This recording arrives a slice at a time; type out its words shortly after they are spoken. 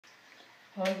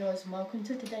Hi guys and welcome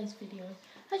to today's video.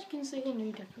 As you can see,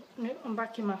 I'm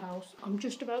back in my house. I'm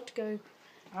just about to go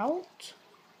out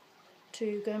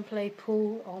to go and play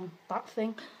pool on that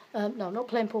thing. No, I'm not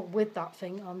playing pool with that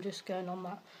thing, I'm just going on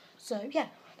that. So yeah,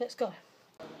 let's go.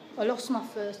 I lost my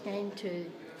first game to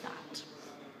that.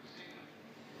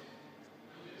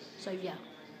 So yeah,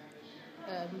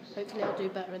 hopefully I'll do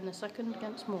better in the second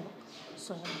against more.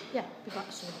 So yeah, be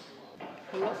back soon.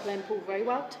 I'm not playing pool very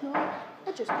well tonight.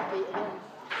 I just competed on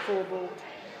 4-ball.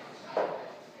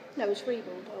 No, it's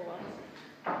 3-ball, oh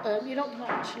well. You're not going to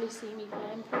actually see me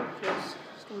playing pool because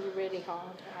it's going to be really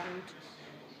hard, and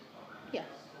yeah,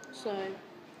 so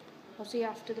I'll see you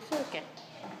after the third game.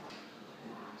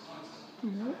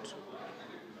 What?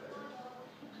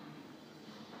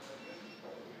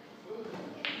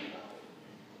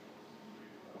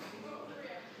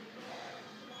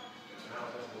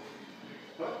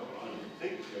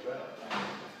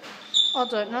 I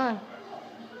don't know.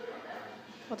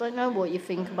 I don't know what you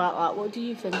think about that. What do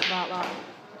you think about that?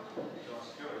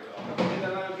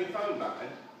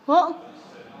 What?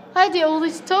 I had it all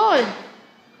this time.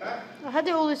 I had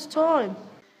it all this time.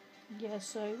 Yeah,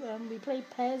 so we played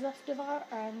pairs after that,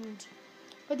 and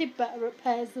I did better at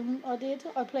pairs than I did.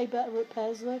 I played better at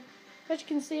pairs though. As you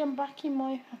can see, I'm back in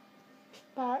my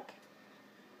back.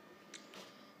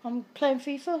 I'm playing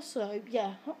FIFA, so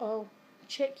yeah, I'll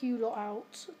check you lot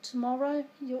out tomorrow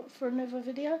for another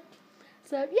video.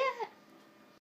 So yeah.